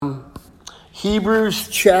Hebrews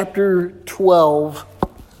chapter 12,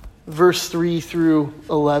 verse 3 through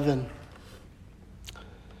 11.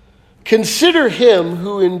 Consider him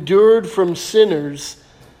who endured from sinners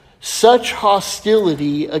such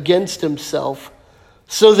hostility against himself,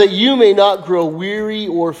 so that you may not grow weary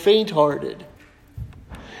or faint-hearted.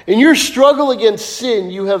 In your struggle against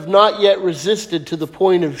sin, you have not yet resisted to the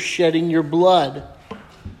point of shedding your blood.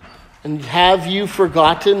 And have you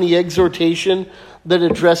forgotten the exhortation that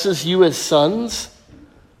addresses you as sons?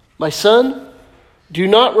 My son, do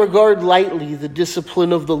not regard lightly the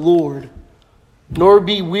discipline of the Lord, nor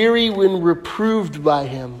be weary when reproved by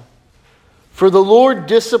him. For the Lord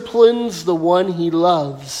disciplines the one he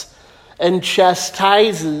loves, and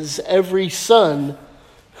chastises every son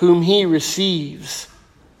whom he receives.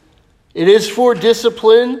 It is for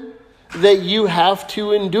discipline that you have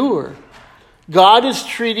to endure. God is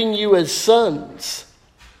treating you as sons.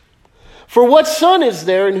 For what son is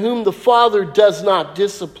there in whom the Father does not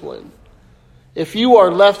discipline? If you are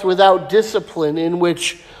left without discipline in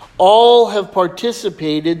which all have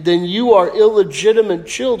participated, then you are illegitimate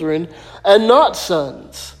children and not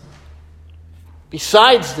sons.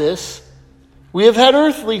 Besides this, we have had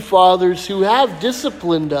earthly fathers who have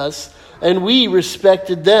disciplined us, and we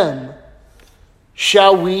respected them.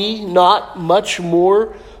 Shall we not much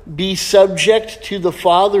more be subject to the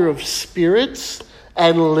Father of spirits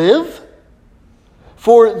and live?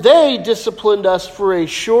 For they disciplined us for a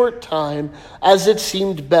short time, as it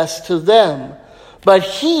seemed best to them. But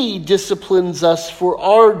he disciplines us for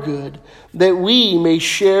our good, that we may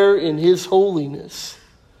share in his holiness.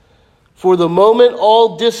 For the moment,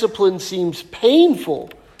 all discipline seems painful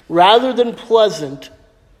rather than pleasant,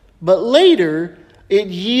 but later it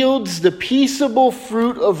yields the peaceable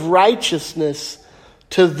fruit of righteousness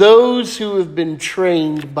to those who have been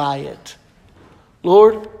trained by it.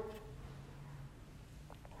 Lord,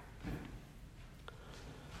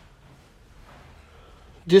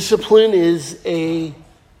 discipline is a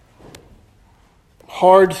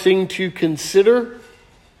hard thing to consider.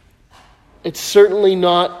 It's certainly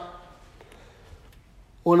not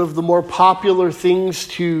one of the more popular things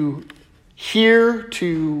to hear,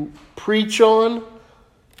 to preach on,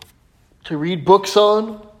 to read books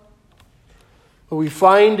on. But we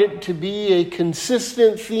find it to be a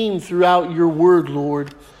consistent theme throughout your word,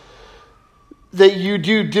 Lord, that you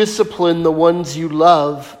do discipline the ones you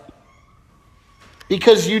love,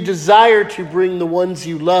 because you desire to bring the ones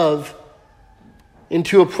you love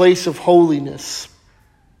into a place of holiness,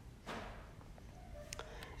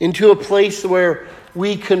 into a place where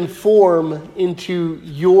we conform into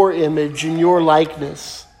your image and your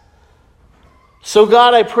likeness. So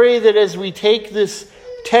God, I pray that as we take this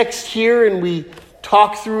text here and we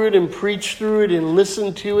talk through it and preach through it and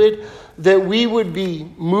listen to it, that we would be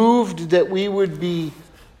moved, that we would be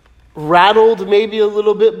rattled maybe a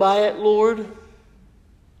little bit by it, Lord.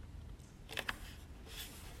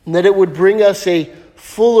 And that it would bring us a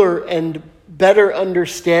fuller and better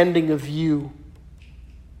understanding of you.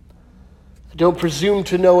 I don't presume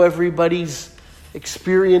to know everybody's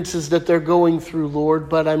experiences that they're going through, Lord,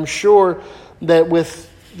 but I'm sure that with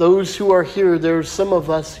those who are here, there's some of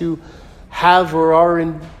us who have or are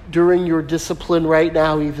enduring your discipline right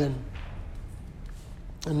now even.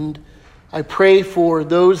 And I pray for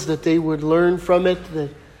those that they would learn from it, that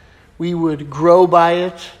we would grow by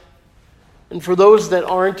it. And for those that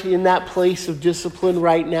aren't in that place of discipline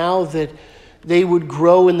right now, that they would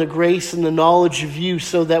grow in the grace and the knowledge of you,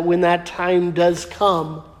 so that when that time does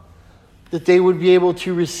come, that they would be able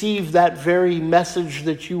to receive that very message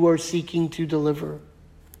that you are seeking to deliver.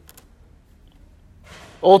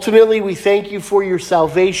 Ultimately, we thank you for your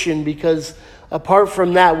salvation, because apart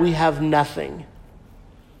from that, we have nothing.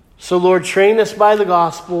 So Lord, train us by the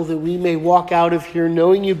gospel that we may walk out of here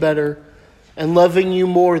knowing you better and loving you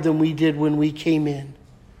more than we did when we came in.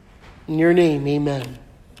 In your name, amen.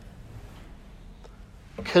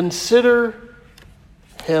 Consider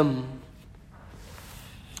him.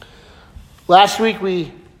 Last week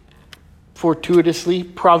we fortuitously,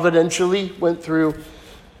 providentially went through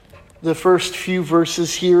the first few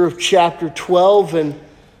verses here of chapter 12, and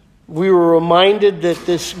we were reminded that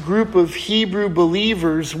this group of Hebrew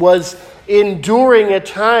believers was enduring a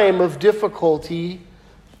time of difficulty.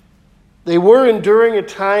 They were enduring a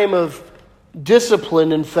time of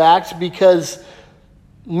discipline, in fact, because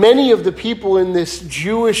many of the people in this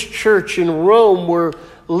Jewish church in Rome were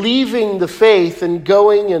leaving the faith and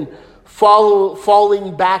going and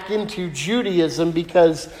falling back into Judaism,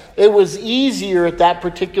 because it was easier at that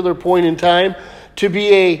particular point in time to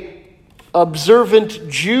be a observant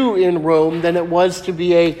Jew in Rome than it was to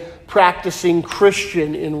be a practicing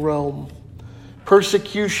Christian in Rome.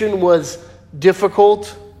 Persecution was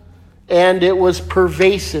difficult, and it was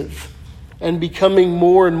pervasive and becoming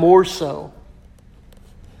more and more so.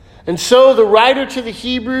 And so the writer to the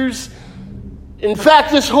Hebrews, in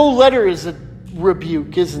fact, this whole letter is a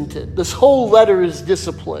rebuke, isn't it? This whole letter is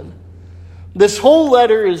discipline. This whole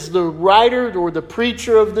letter is the writer or the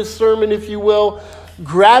preacher of this sermon, if you will,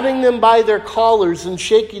 grabbing them by their collars and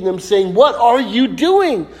shaking them, saying, "What are you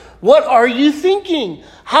doing? What are you thinking?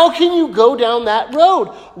 How can you go down that road?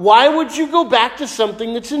 Why would you go back to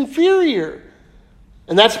something that's inferior?"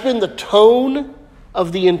 And that's been the tone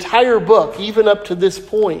of the entire book, even up to this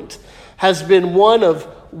point, has been one of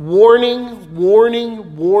warning,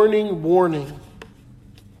 warning, warning, warning.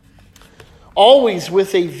 Always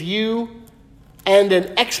with a view and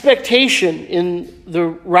an expectation in the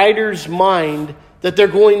writer's mind that they're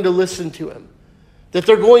going to listen to him, that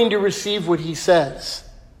they're going to receive what he says.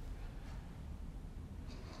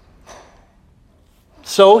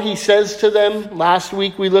 So he says to them, last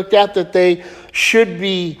week we looked at that they should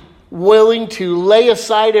be willing to lay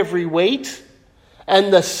aside every weight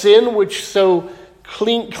and the sin which so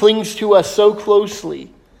clings to us so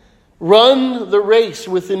closely. Run the race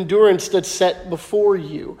with endurance that's set before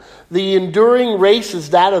you. The enduring race is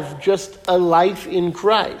that of just a life in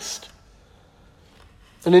Christ.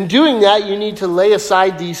 And in doing that, you need to lay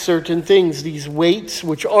aside these certain things, these weights,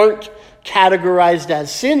 which aren't categorized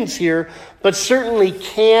as sins here, but certainly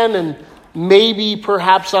can and maybe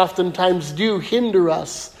perhaps oftentimes do hinder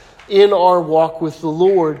us in our walk with the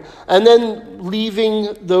Lord. And then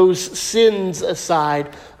leaving those sins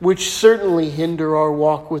aside, which certainly hinder our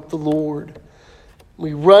walk with the Lord.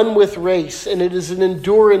 We run with race, and it is an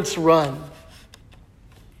endurance run.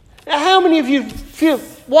 Now, how many of you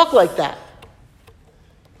walk like that?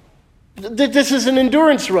 That this is an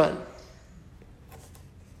endurance run?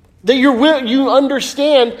 That you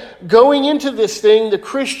understand going into this thing, the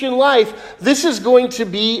Christian life, this is going to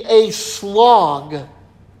be a slog.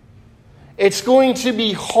 It's going to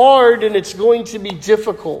be hard and it's going to be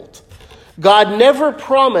difficult. God never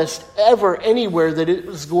promised ever anywhere that it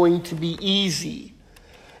was going to be easy.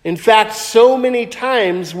 In fact, so many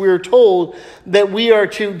times we're told that we are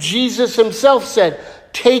to, Jesus himself said,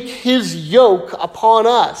 take his yoke upon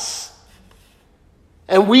us.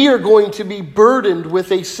 And we are going to be burdened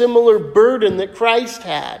with a similar burden that Christ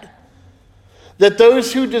had. That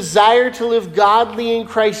those who desire to live godly in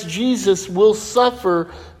Christ Jesus will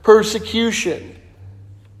suffer persecution.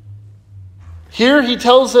 Here he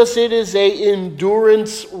tells us it is an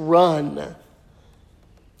endurance run.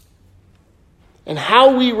 And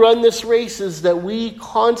how we run this race is that we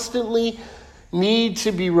constantly need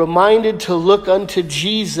to be reminded to look unto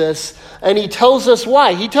Jesus. And he tells us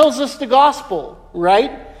why. He tells us the gospel,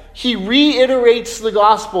 right? He reiterates the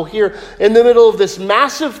gospel here in the middle of this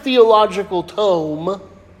massive theological tome.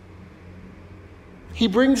 He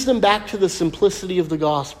brings them back to the simplicity of the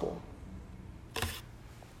gospel.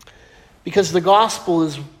 Because the gospel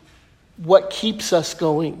is what keeps us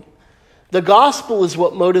going. The gospel is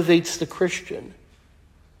what motivates the Christian.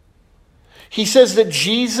 He says that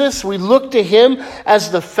Jesus, we look to him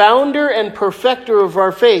as the founder and perfecter of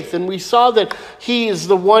our faith. And we saw that he is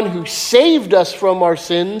the one who saved us from our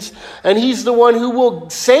sins. And he's the one who will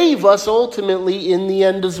save us ultimately in the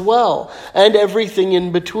end as well. And everything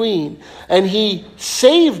in between. And he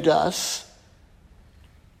saved us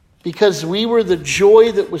because we were the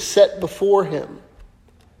joy that was set before him.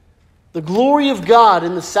 The glory of God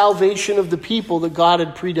and the salvation of the people that God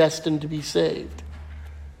had predestined to be saved.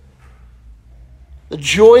 The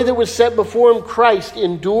joy that was set before him, Christ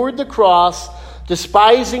endured the cross,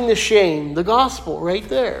 despising the shame. The gospel right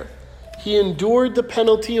there. He endured the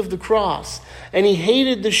penalty of the cross. And he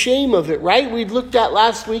hated the shame of it, right? We looked at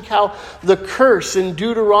last week how the curse in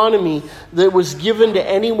Deuteronomy that was given to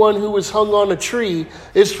anyone who was hung on a tree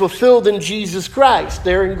is fulfilled in Jesus Christ.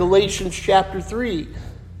 There in Galatians chapter 3.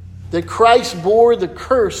 That Christ bore the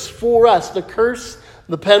curse for us. The curse,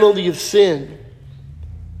 the penalty of sin.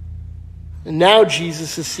 And now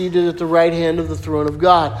Jesus is seated at the right hand of the throne of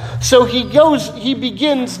God. So he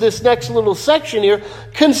begins this next little section here.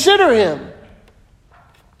 Consider him.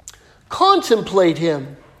 Contemplate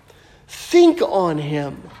him. Think on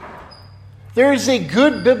him. There is a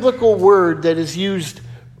good biblical word that is used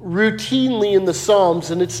routinely in the Psalms,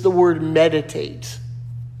 and it's the word meditate.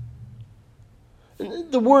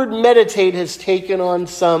 The word meditate has taken on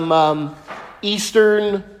some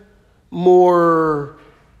Eastern, more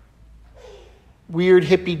weird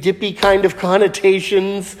hippy-dippy kind of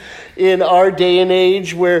connotations in our day and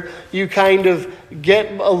age, where you kind of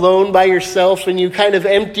get alone by yourself and you kind of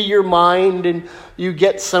empty your mind and you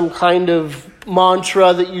get some kind of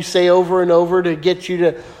mantra that you say over and over to get you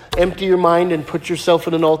to empty your mind and put yourself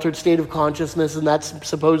in an altered state of consciousness, and that's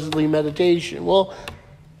supposedly meditation. Well,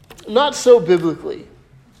 not so biblically.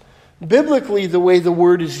 Biblically, the way the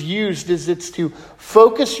word is used is it's to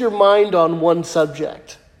focus your mind on one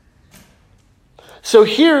subject. So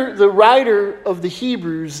here, the writer of the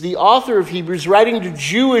Hebrews, the author of Hebrews, writing to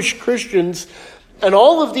Jewish Christians, and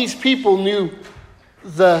all of these people knew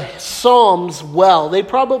the Psalms well. They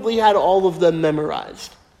probably had all of them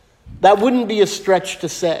memorized. That wouldn't be a stretch to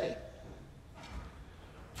say.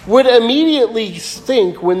 Would immediately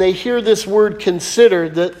think, when they hear this word consider,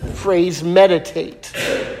 the phrase meditate.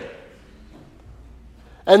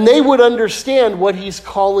 And they would understand what he's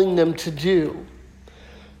calling them to do.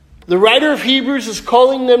 The writer of Hebrews is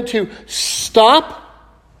calling them to stop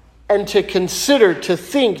and to consider, to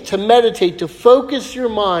think, to meditate, to focus your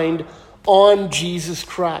mind on Jesus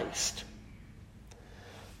Christ.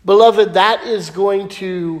 Beloved, that is going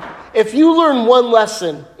to, if you learn one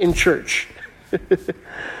lesson in church,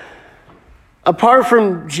 apart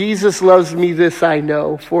from Jesus loves me, this I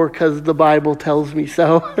know, for because the Bible tells me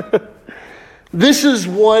so. This is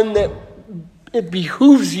one that it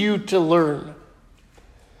behooves you to learn.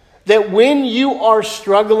 That when you are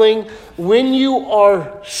struggling, when you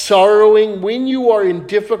are sorrowing, when you are in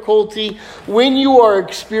difficulty, when you are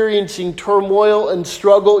experiencing turmoil and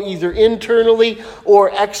struggle either internally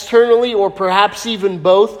or externally or perhaps even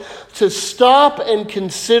both, to stop and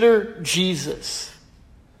consider Jesus.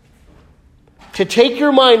 To take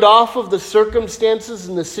your mind off of the circumstances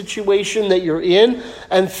and the situation that you're in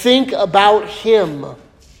and think about him.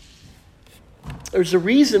 There's a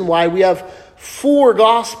reason why we have 4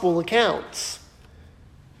 gospel accounts.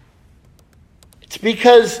 It's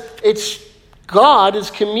because God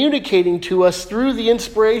is communicating to us through the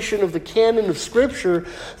inspiration of the canon of Scripture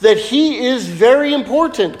that he is very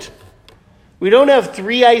important. We don't have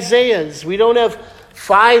 3 Isaiahs. We don't have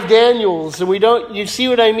 5 Daniels. And you see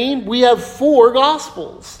what I mean? We have 4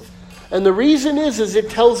 gospels. And the reason is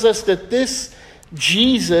it tells us that this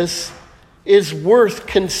Jesus is worth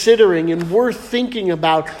considering and worth thinking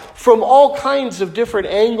about from all kinds of different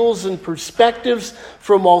angles and perspectives,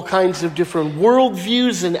 from all kinds of different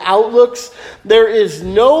worldviews and outlooks. There is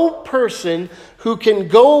no person who can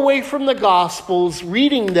go away from the Gospels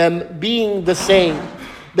reading them being the same.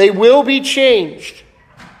 They will be changed.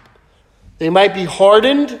 They might be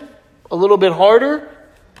hardened, a little bit harder,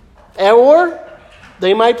 or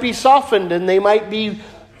they might be softened and they might be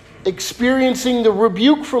experiencing the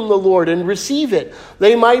rebuke from the Lord and receive it.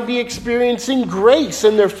 They might be experiencing grace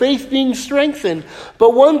and their faith being strengthened.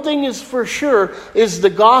 But one thing is for sure, is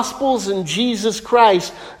the Gospels and Jesus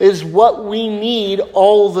Christ is what we need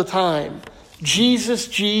all the time. Jesus,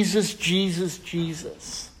 Jesus, Jesus,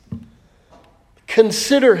 Jesus.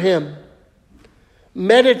 Consider him.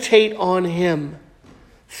 Meditate on him.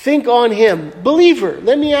 Think on him. Believer,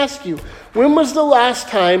 let me ask you, when was the last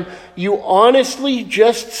time you honestly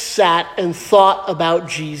just sat and thought about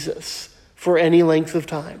Jesus for any length of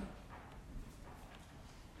time?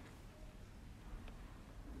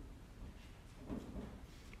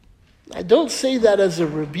 I don't say that as a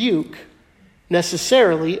rebuke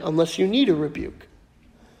necessarily, unless you need a rebuke.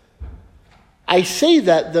 I say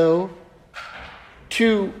that, though,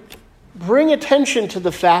 to bring attention to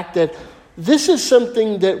the fact that this is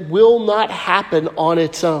something that will not happen on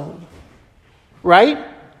its own. Right?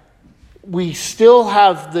 We still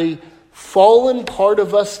have the fallen part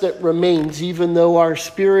of us that remains, even though our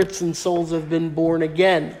spirits and souls have been born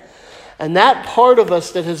again. And that part of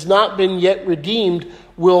us that has not been yet redeemed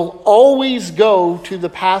will always go to the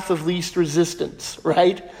path of least resistance,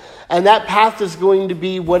 right? And that path is going to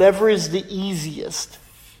be whatever is the easiest.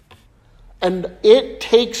 And it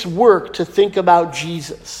takes work to think about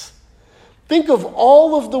Jesus. Think of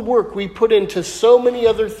all of the work we put into so many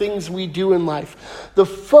other things we do in life. The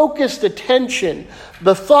focused attention,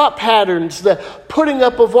 the thought patterns, the putting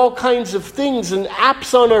up of all kinds of things and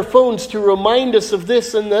apps on our phones to remind us of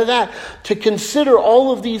this and that, to consider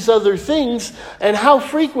all of these other things. And how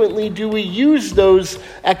frequently do we use those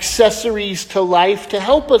accessories to life to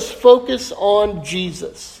help us focus on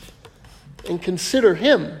Jesus and consider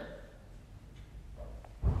him?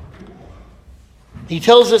 He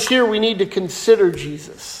tells us here we need to consider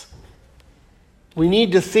Jesus. We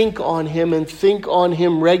need to think on him and think on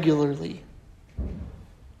him regularly.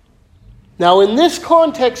 Now, in this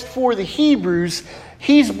context for the Hebrews,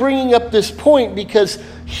 he's bringing up this point because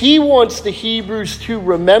he wants the Hebrews to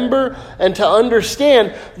remember and to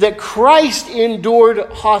understand that Christ endured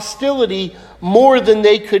hostility more than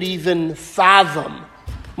they could even fathom,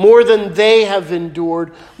 more than they have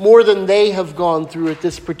endured, more than they have gone through at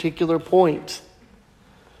this particular point.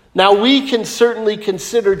 Now, we can certainly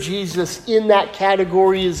consider Jesus in that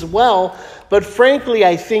category as well, but frankly,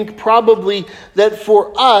 I think probably that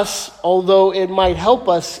for us, although it might help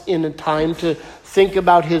us in a time to think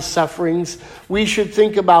about his sufferings, we should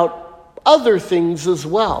think about other things as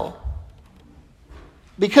well.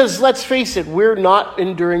 Because let's face it, we're not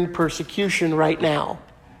enduring persecution right now.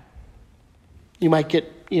 You might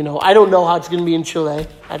get, I don't know how it's going to be in Chile.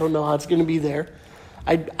 I don't know how it's going to be there.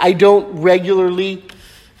 I don't regularly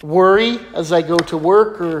worry as I go to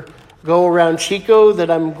work or go around Chico that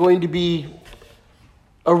I'm going to be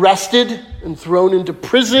arrested and thrown into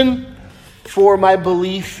prison for my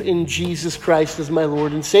belief in Jesus Christ as my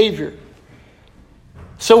Lord and Savior.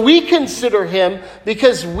 So we consider him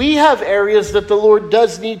because we have areas that the Lord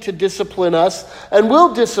does need to discipline us and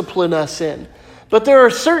will discipline us in. But there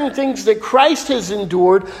are certain things that Christ has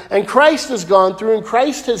endured and Christ has gone through and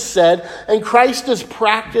Christ has said and Christ has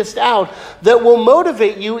practiced out that will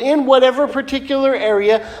motivate you in whatever particular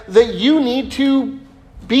area that you need to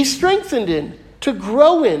be strengthened in, to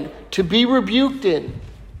grow in, to be rebuked in.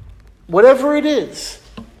 Whatever it is.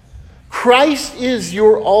 Christ is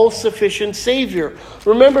your all-sufficient Savior.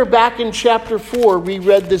 Remember back in chapter 4, we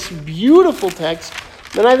read this beautiful text,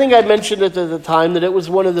 and I think I mentioned it at the time that it was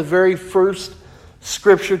one of the very first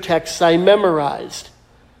scripture texts I memorized.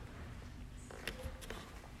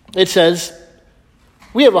 It says,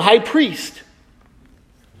 we have a high priest,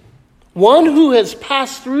 one who has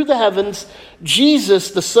passed through the heavens,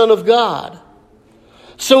 Jesus, the Son of God.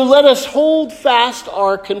 So let us hold fast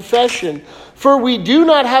our confession, for we do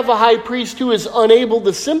not have a high priest who is unable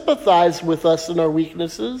to sympathize with us in our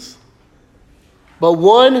weaknesses, but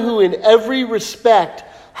one who in every respect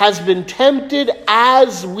has been tempted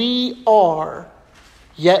as we are,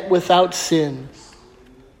 yet without sin.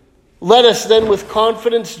 Let us then with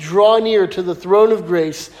confidence draw near to the throne of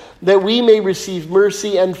grace, that we may receive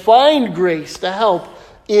mercy and find grace to help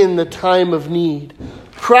in the time of need.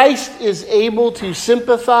 Christ is able to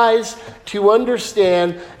sympathize, to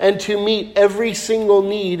understand, and to meet every single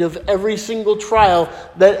need of every single trial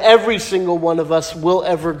that every single one of us will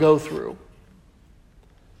ever go through.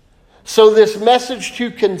 So this message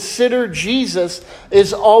to consider Jesus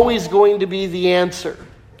is always going to be the answer.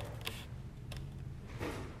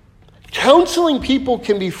 Counseling people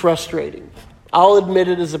can be frustrating. I'll admit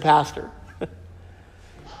it as a pastor.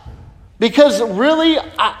 Because really,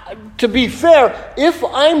 to be fair, if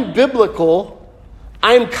I'm biblical,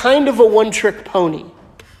 I'm kind of a one-trick pony.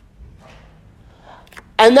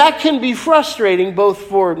 And that can be frustrating both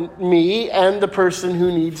for me and the person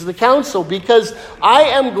who needs the counsel, because I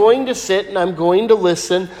am going to sit and I'm going to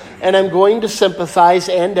listen and I'm going to sympathize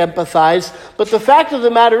and empathize. But the fact of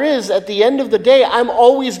the matter is, at the end of the day, I'm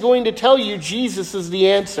always going to tell you Jesus is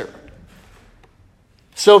the answer.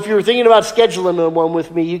 So if you're thinking about scheduling one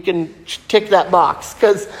with me, you can tick that box,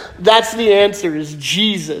 because that's the answer, is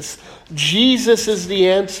Jesus. Jesus is the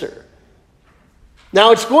answer.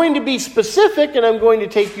 Now, it's going to be specific, and I'm going to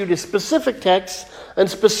take you to specific texts and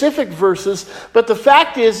specific verses, but the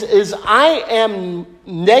fact is I am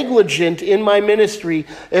negligent in my ministry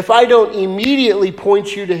if I don't immediately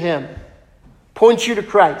point you to him, point you to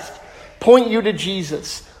Christ, point you to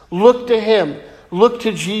Jesus. Look to him, look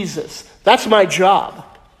to Jesus. That's my job.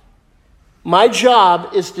 My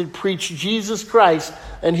job is to preach Jesus Christ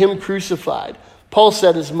and him crucified. Paul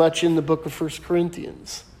said as much in the book of 1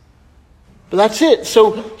 Corinthians. But that's it.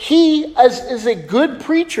 So he, as a good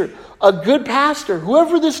preacher, a good pastor,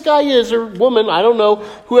 whoever this guy is or woman, I don't know,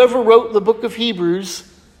 whoever wrote the book of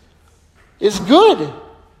Hebrews, is good.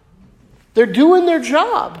 They're doing their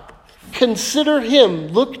job. Consider him.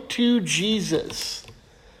 Look to Jesus.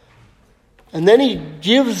 And then he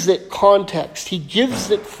gives it context. He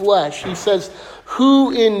gives it flesh. He says,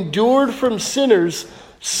 who endured from sinners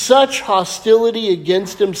such hostility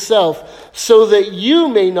against himself, so that you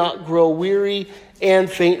may not grow weary and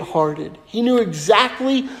faint-hearted. He knew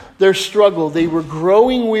exactly their struggle. They were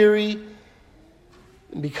growing weary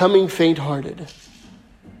and becoming faint-hearted.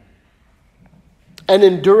 An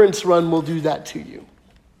endurance run will do that to you.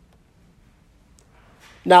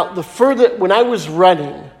 Now, when I was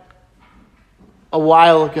running a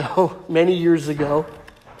while ago, many years ago,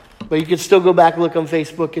 but you can still go back and look on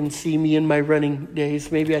Facebook and see me in my running days.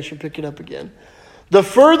 Maybe I should pick it up again. The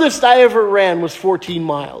furthest I ever ran was 14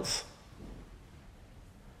 miles.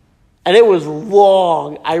 And it was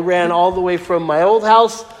long. I ran all the way from my old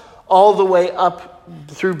house, all the way up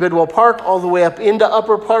through Bidwell Park, all the way up into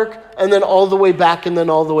Upper Park, and then all the way back and then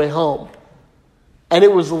all the way home. And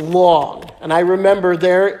it was long. And I remember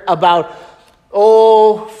there about 4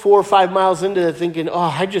 or 5 miles into it thinking,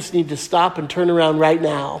 I just need to stop and turn around right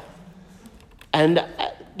now. And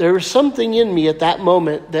there was something in me at that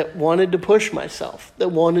moment that wanted to push myself, that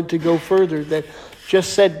wanted to go further, that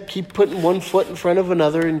just said, keep putting one foot in front of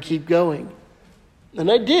another and keep going.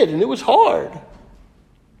 And I did, and it was hard.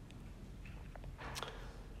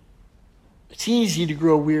 It's easy to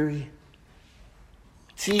grow weary.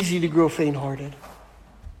 It's easy to grow faint-hearted.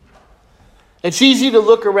 It's easy to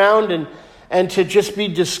look around and to just be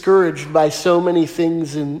discouraged by so many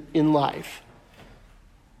things in life.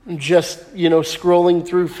 Just, scrolling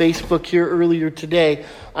through Facebook here earlier today,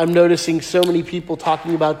 I'm noticing so many people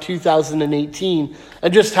talking about 2018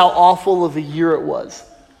 and just how awful of a year it was.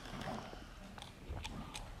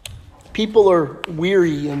 People are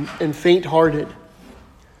weary and faint-hearted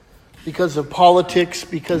because of politics,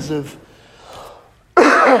 because of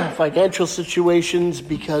financial situations,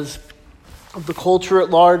 because of the culture at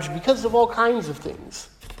large, because of all kinds of things.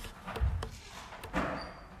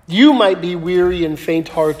 You might be weary and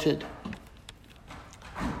faint-hearted.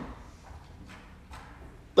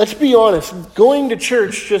 Let's be honest, going to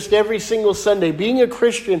church just every single Sunday, being a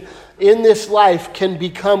Christian in this life can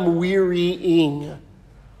become wearying.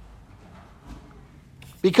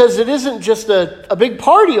 Because it isn't just a big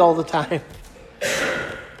party all the time.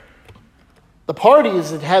 The party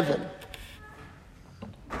is at heaven.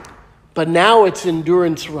 But now it's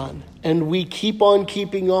endurance run. And we keep on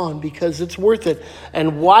keeping on because it's worth it.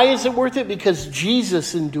 And why is it worth it? Because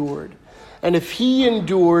Jesus endured. And if he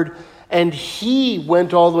endured and he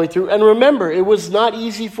went all the way through. And remember, it was not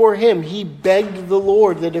easy for him. He begged the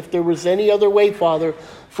Lord that if there was any other way, Father,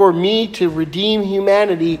 for me to redeem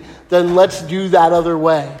humanity, then let's do that other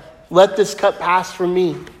way. Let this cup pass from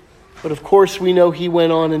me. But of course we know he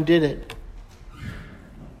went on and did it.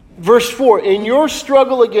 Verse 4, in your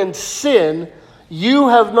struggle against sin, you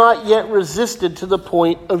have not yet resisted to the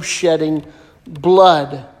point of shedding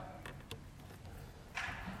blood.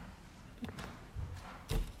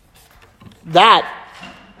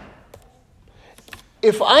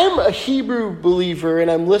 If I'm a Hebrew believer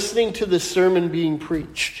and I'm listening to the sermon being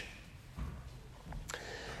preached,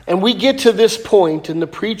 and we get to this point and the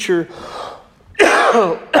preacher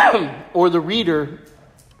or the reader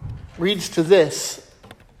reads to this,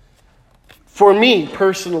 for me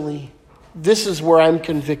personally, this is where I'm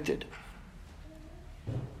convicted.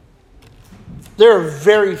 There are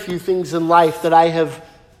very few things in life that I have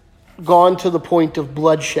gone to the point of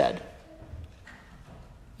bloodshed.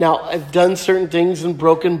 Now, I've done certain things and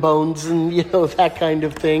broken bones and, that kind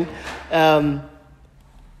of thing.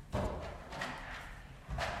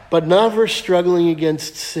 But never struggling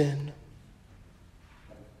against sin.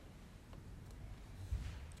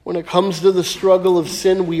 When it comes to the struggle of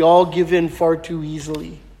sin, we all give in far too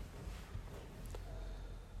easily.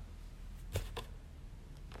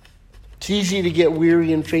 It's easy to get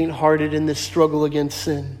weary and faint-hearted in this struggle against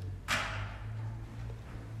sin.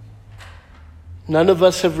 None of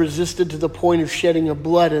us have resisted to the point of shedding of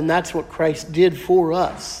blood, and that's what Christ did for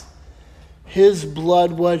us. His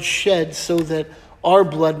blood was shed so that our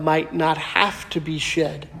blood might not have to be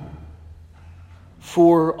shed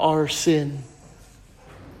for our sin.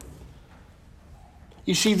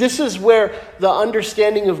 You see, this is where the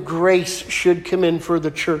understanding of grace should come in for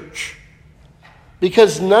the church.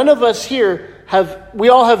 Because none of us here we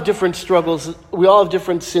all have different struggles. We all have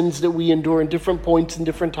different sins that we endure in different points and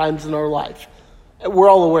different times in our life. We're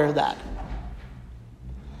all aware of that.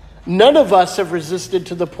 None of us have resisted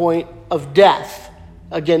to the point of death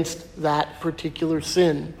against that particular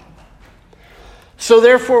sin. So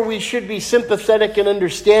therefore, we should be sympathetic and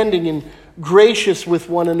understanding and gracious with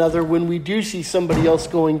one another when we do see somebody else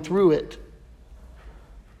going through it.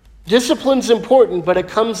 Discipline's important, but it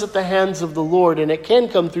comes at the hands of the Lord, and it can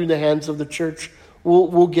come through the hands of the church.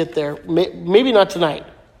 We'll get there. Maybe not tonight,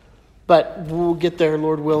 but we'll get there,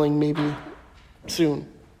 Lord willing, maybe soon.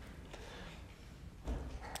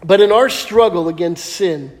 But in our struggle against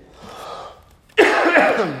sin,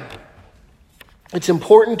 it's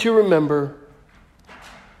important to remember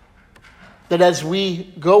that as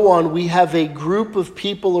we go on, we have a group of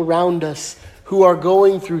people around us who are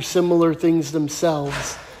going through similar things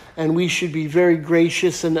themselves. And we should be very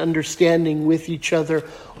gracious and understanding with each other,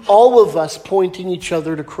 all of us pointing each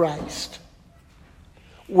other to Christ.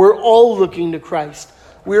 We're all looking to Christ.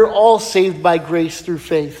 We're all saved by grace through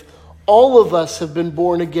faith. All of us have been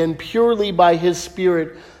born again purely by his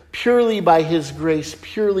Spirit, purely by his grace,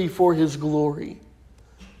 purely for his glory.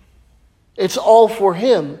 It's all for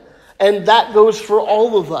him. And that goes for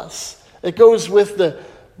all of us. It goes with the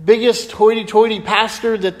biggest hoity-toity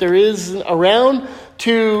pastor that there is around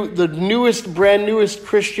to the brand newest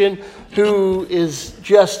Christian who is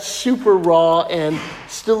just super raw and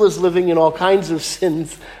still is living in all kinds of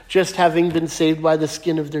sins, just having been saved by the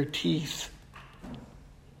skin of their teeth.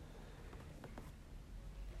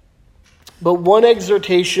 But one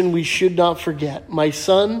exhortation we should not forget. My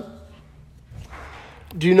son,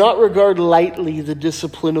 do not regard lightly the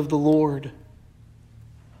discipline of the Lord.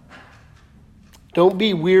 Don't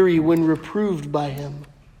be weary when reproved by him.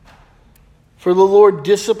 For the Lord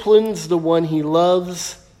disciplines the one he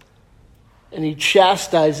loves, and he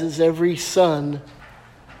chastises every son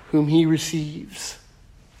whom he receives.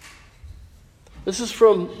 This is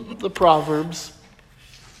from the Proverbs.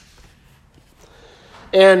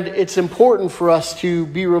 And it's important for us to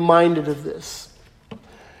be reminded of this.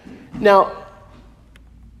 Now,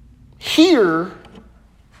 here,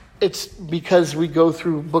 it's because we go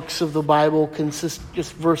through books of the Bible,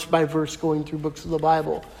 just verse by verse going through books of the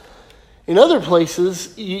Bible. In other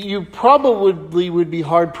places, you probably would be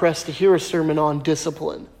hard-pressed to hear a sermon on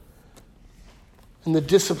discipline and the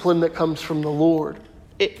discipline that comes from the Lord.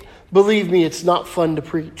 Believe me, it's not fun to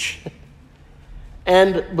preach.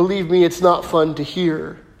 And believe me, it's not fun to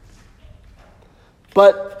hear.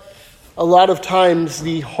 But a lot of times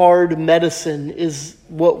the hard medicine is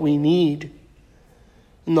what we need.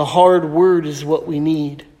 And the hard word is what we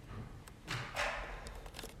need.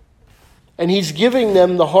 And he's giving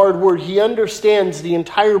them the hard word. He understands the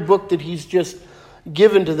entire book that he's just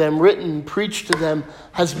given to them, written, preached to them,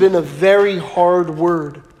 has been a very hard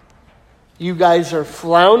word. You guys are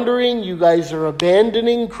floundering. You guys are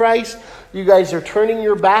abandoning Christ. You guys are turning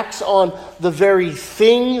your backs on the very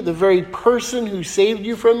thing, the very person who saved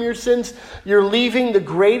you from your sins. You're leaving the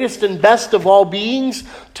greatest and best of all beings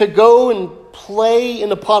to go and play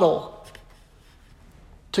in a puddle,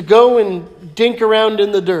 to go and dink around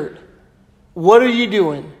in the dirt. What are you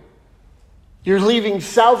doing? You're leaving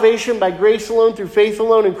salvation by grace alone, through faith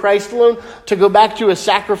alone, in Christ alone, to go back to a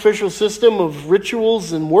sacrificial system of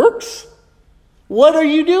rituals and works? What are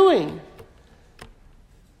you doing?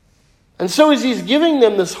 And so as he's giving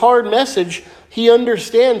them this hard message, he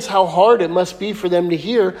understands how hard it must be for them to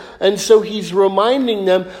hear. And so he's reminding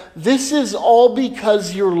them, this is all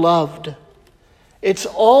because you're loved. It's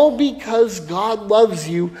all because God loves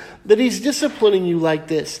you that he's disciplining you like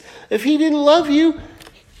this. If he didn't love you,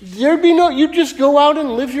 you'd just go out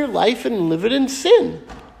and live your life and live it in sin.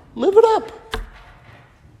 Live it up.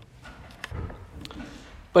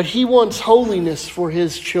 But he wants holiness for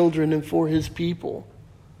his children and for his people.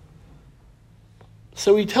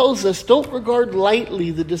 So he tells us, don't regard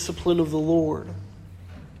lightly the discipline of the Lord.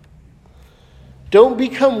 Don't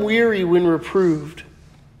become weary when reproved.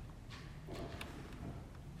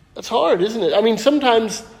 That's hard, isn't it? I mean,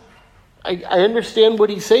 sometimes I understand what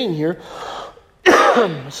he's saying here.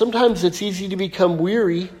 Sometimes it's easy to become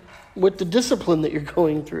weary with the discipline that you're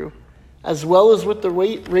going through, as well as with the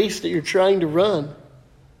race that you're trying to run.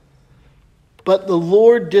 But the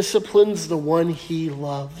Lord disciplines the one he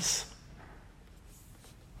loves.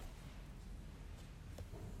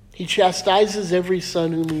 He chastises every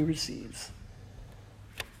son whom he receives.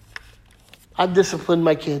 I've disciplined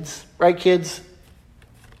my kids. Right, kids?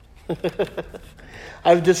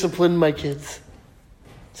 I've disciplined my kids.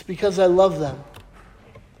 It's because I love them.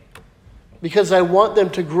 Because I want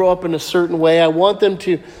them to grow up in a certain way. I want them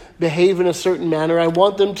to behave in a certain manner. I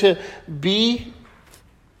want them to be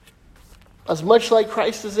as much like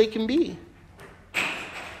Christ as they can be.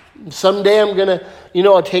 Someday I'm going to,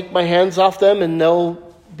 I'll take my hands off them and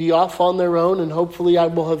they'll be off on their own, and hopefully I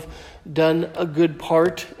will have done a good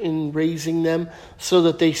part in raising them so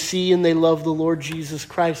that they see and they love the Lord Jesus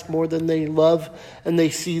Christ more than they love and they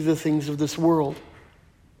see the things of this world.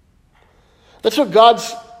 That's what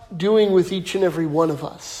God's doing with each and every one of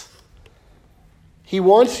us. He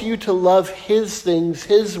wants you to love his things,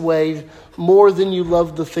 his ways, more than you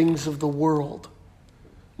love the things of the world.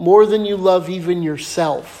 More than you love even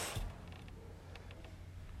yourself.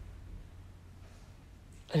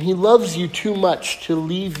 And he loves you too much to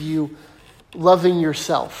leave you loving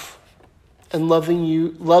yourself and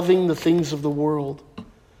loving the things of the world.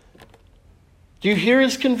 Do you hear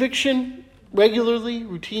his conviction regularly,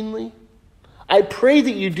 routinely? I pray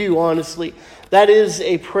that you do, honestly. That is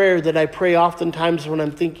a prayer that I pray oftentimes when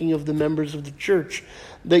I'm thinking of the members of the church,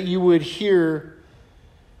 that you would hear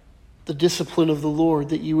the discipline of the Lord,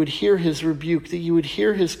 that you would hear his rebuke, that you would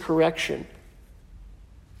hear his correction,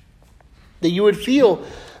 that you would feel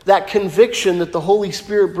that conviction that the Holy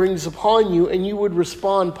Spirit brings upon you and you would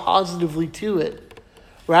respond positively to it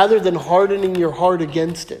rather than hardening your heart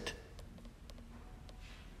against it.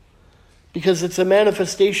 because it's a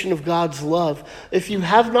manifestation of God's love. If you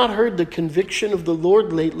have not heard the conviction of the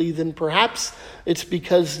Lord lately, then perhaps it's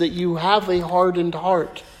because that you have a hardened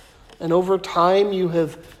heart. And over time you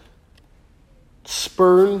have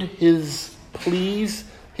spurned his pleas,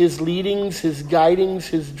 his leadings, his guidings,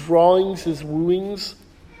 his drawings, his wooings.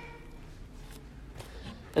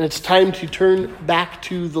 And it's time to turn back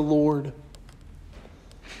to the Lord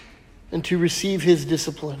and to receive his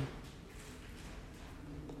discipline.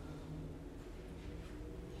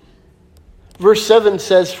 Verse 7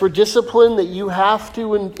 says, it is for discipline that you have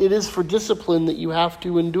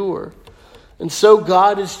to endure. And so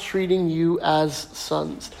God is treating you as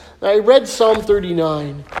sons. Now, I read Psalm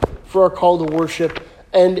 39 for our call to worship.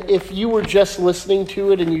 And if you were just listening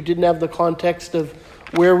to it and you didn't have the context of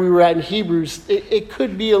where we were at in Hebrews, it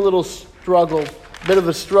could be a bit of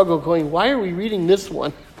a struggle going, why are we reading this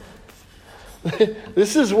one?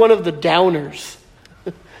 This is one of the downers.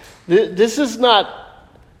 This is not,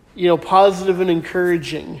 positive and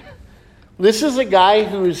encouraging. This is a guy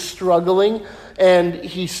who is struggling, and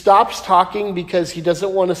he stops talking because he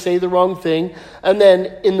doesn't want to say the wrong thing. And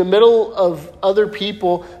then in the middle of other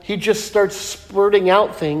people, he just starts spurting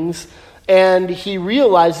out things, and he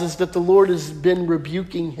realizes that the Lord has been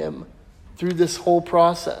rebuking him through this whole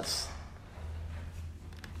process.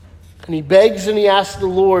 And he begs and he asks the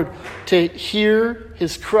Lord to hear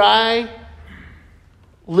his cry,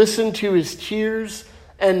 listen to his tears,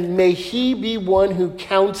 and may he be one who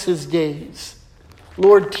counts his days.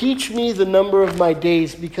 Lord, teach me the number of my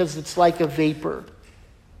days, because it's like a vapor.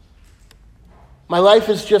 My life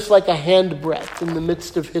is just like a handbreadth in the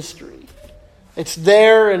midst of history. It's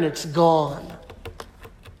there and it's gone.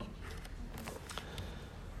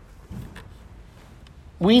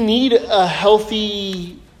 We need a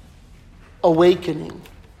healthy awakening,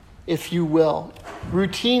 if you will,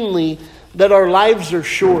 routinely, that our lives are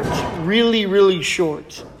short, really, really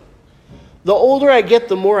short. The older I get,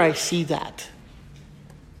 the more I see that.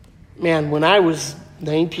 Man, when I was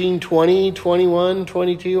 19, 20, 21,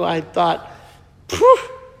 22, I thought,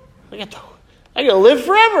 I got to live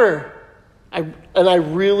forever. I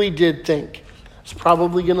really did think I was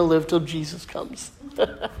probably going to live till Jesus comes.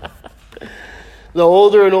 The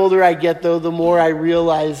older and older I get, though, the more I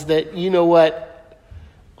realize that, you know what?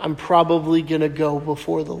 I'm probably going to go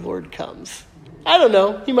before the Lord comes. I don't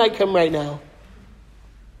know. He might come right now.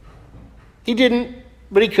 He didn't,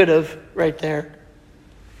 but he could have right there.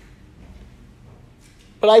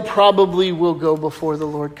 But I probably will go before the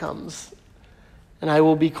Lord comes. And I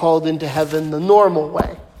will be called into heaven the normal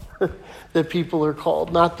way that people are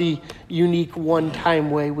called, not the unique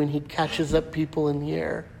one-time way when he catches up people in the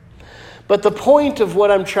air. But the point of what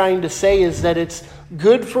I'm trying to say is that it's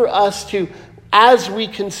good for us to, as we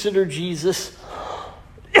consider Jesus,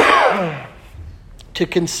 to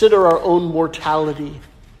consider our own mortality,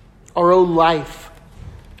 our own life.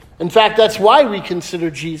 In fact, that's why we consider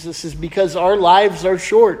Jesus, is because our lives are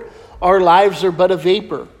short. Our lives are but a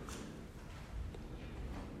vapor.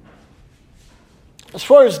 As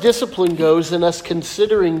far as discipline goes, and us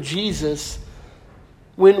considering Jesus,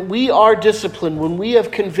 when we are disciplined, when we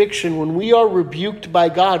have conviction, when we are rebuked by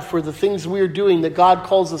God for the things we are doing that God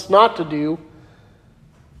calls us not to do,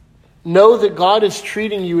 know that God is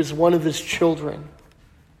treating you as one of his children.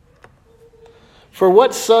 For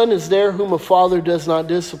what son is there whom a father does not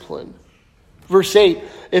discipline? Verse 8,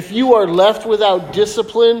 if you are left without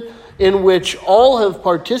discipline in which all have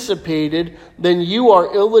participated, then you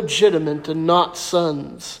are illegitimate and not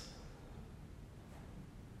sons.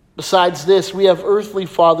 Besides this, we have earthly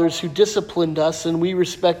fathers who disciplined us, and we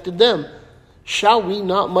respected them. Shall we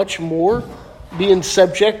not much more be in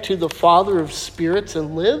subject to the Father of spirits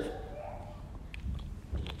and live?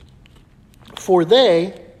 For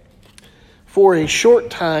they, for a short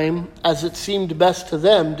time, as it seemed best to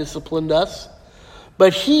them, disciplined us.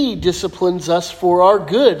 But he disciplines us for our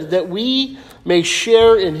good, that we may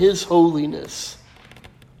share in his holiness.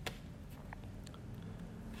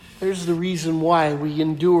 There's the reason why we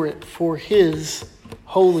endure it, for his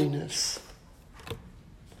holiness.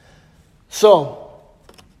 So,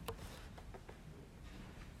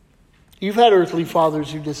 you've had earthly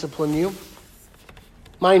fathers who discipline you.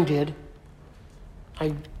 Mine did.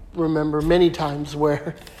 I remember many times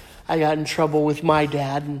where I got in trouble with my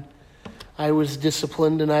dad, and I was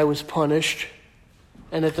disciplined and I was punished.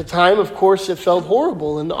 And at the time, of course, it felt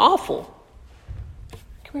horrible and awful.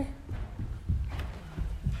 Come here.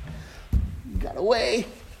 You got away.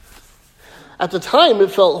 At the time, it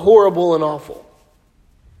felt horrible and awful.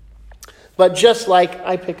 But just like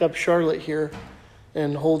I pick up Charlotte here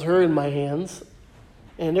and hold her in my hands,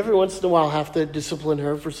 and every once in a while have to discipline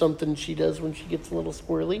her for something she does when she gets a little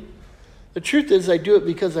squirrely. The truth is, I do it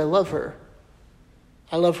because I love her.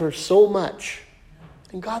 I love her so much.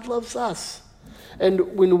 And God loves us.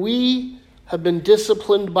 And when we have been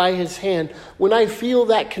disciplined by his hand, when I feel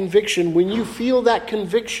that conviction, when you feel that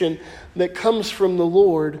conviction that comes from the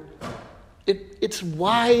Lord, it's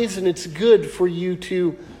wise and it's good for you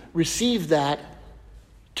to receive that,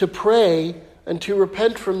 to pray, and to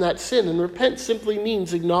repent from that sin. And repent simply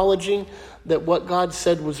means acknowledging that what God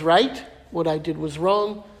said was right, what I did was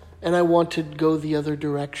wrong, and I want to go the other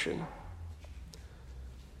direction.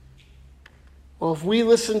 Well, if we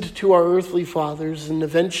listened to our earthly fathers, and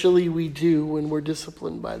eventually we do when we're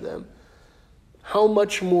disciplined by them, how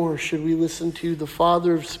much more should we listen to the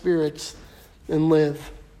Father of spirits and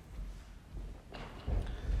live?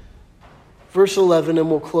 Verse 11, and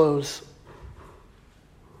we'll close.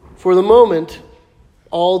 For the moment,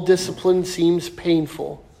 all discipline seems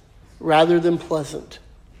painful rather than pleasant.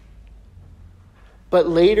 But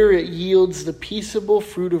later it yields the peaceable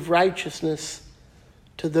fruit of righteousness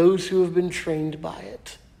to those who have been trained by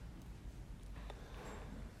it.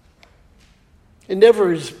 It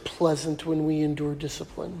never is pleasant when we endure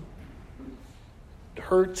discipline. It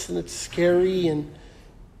hurts and it's scary and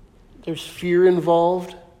there's fear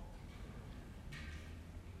involved.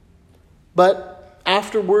 But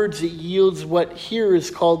afterwards it yields what here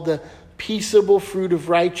is called the peaceable fruit of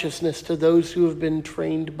righteousness to those who have been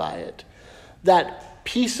trained by it. That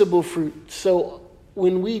peaceable fruit. So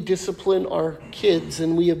when we discipline our kids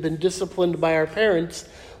and we have been disciplined by our parents,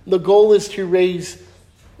 the goal is to raise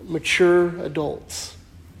mature adults.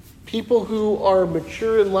 People who are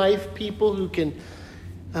mature in life, people who can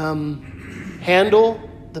handle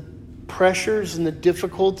the pressures and the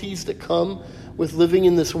difficulties that come with living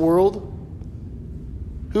in this world,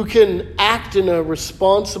 who can act in a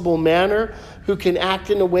responsible manner, who can act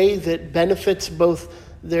in a way that benefits both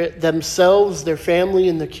themselves, their family,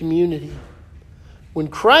 and the community. When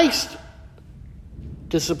Christ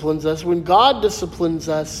disciplines us, when God disciplines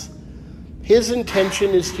us, his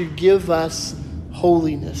intention is to give us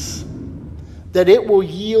holiness, that it will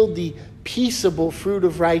yield the peaceable fruit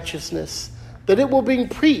of righteousness, that it will bring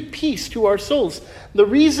peace to our souls. The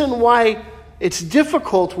reason why it's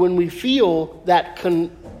difficult when we feel that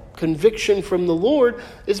conviction from the Lord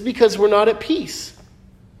is because we're not at peace.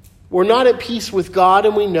 We're not at peace with God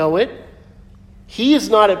and we know it. He is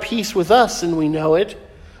not at peace with us and we know it.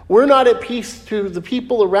 We're not at peace to the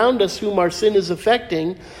people around us whom our sin is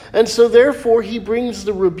affecting. And so therefore he brings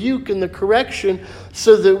the rebuke and the correction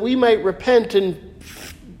so that we might repent and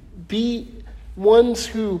be ones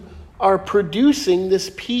who are producing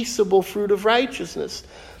this peaceable fruit of righteousness.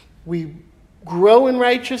 We grow in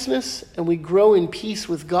righteousness and we grow in peace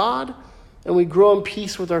with God and we grow in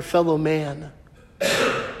peace with our fellow man.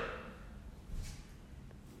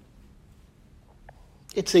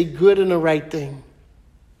 It's a good and a right thing.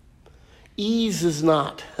 Ease is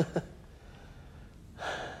not.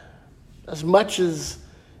 As much as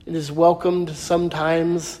it is welcomed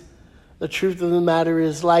sometimes, the truth of the matter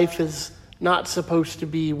is life is not supposed to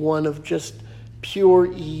be one of just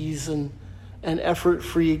pure ease and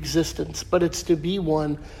effort-free existence, but it's to be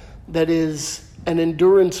one that is an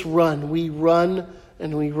endurance run. We run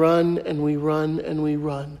and we run and we run and we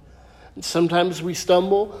run. And sometimes we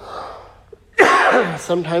stumble.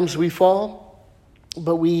 Sometimes we fall,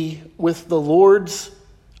 but we, with the Lord's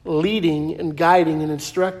leading and guiding and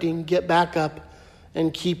instructing, get back up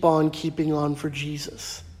and keep on keeping on for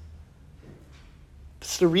Jesus.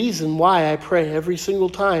 It's the reason why I pray every single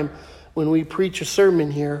time when we preach a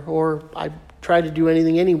sermon here, or I try to do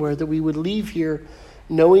anything anywhere, that we would leave here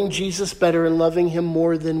knowing Jesus better and loving him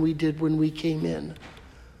more than we did when we came in.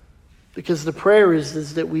 Because the prayer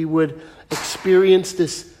is that we would experience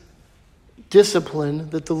this discipline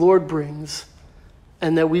that the Lord brings,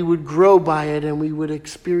 and that we would grow by it and we would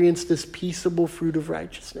experience this peaceable fruit of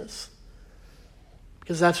righteousness.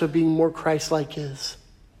 Because that's what being more Christ-like is.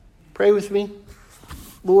 Pray with me.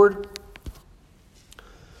 Lord,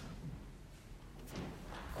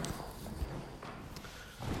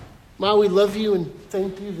 Ma, we love you and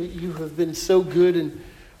thank you that you have been so good and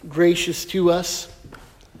gracious to us,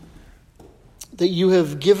 that you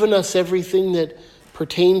have given us everything that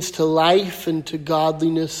pertains to life and to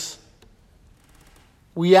godliness.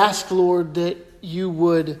 We ask, Lord, that you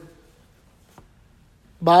would,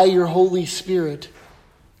 by your Holy Spirit,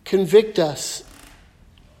 convict us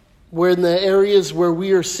where in the areas where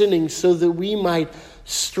we are sinning, so that we might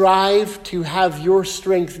strive to have your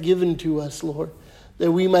strength given to us, Lord,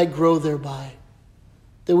 that we might grow thereby,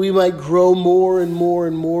 that we might grow more and more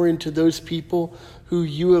and more into those people who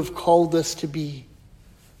you have called us to be,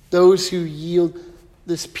 those who yield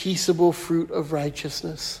this peaceable fruit of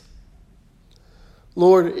righteousness.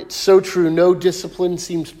 Lord, it's so true. No discipline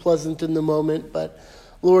seems pleasant in the moment, but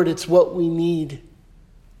Lord, it's what we need.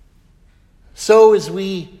 So as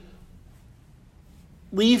we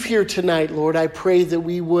leave here tonight, Lord, I pray that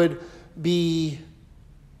we would be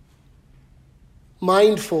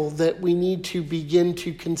mindful that we need to begin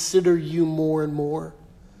to consider you more and more.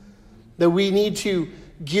 That we need to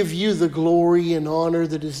give you the glory and honor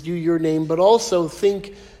that is due your name, but also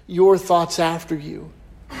think your thoughts after you.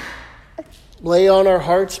 Lay on our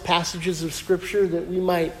hearts passages of Scripture that we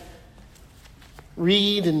might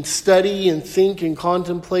read and study and think and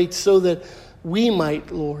contemplate so that we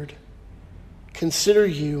might, Lord, consider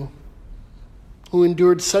you who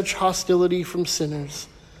endured such hostility from sinners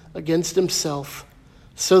against himself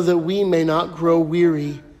so that we may not grow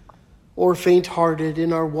weary or faint-hearted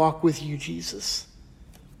in our walk with you, Jesus.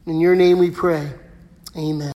 In your name we pray. Amen.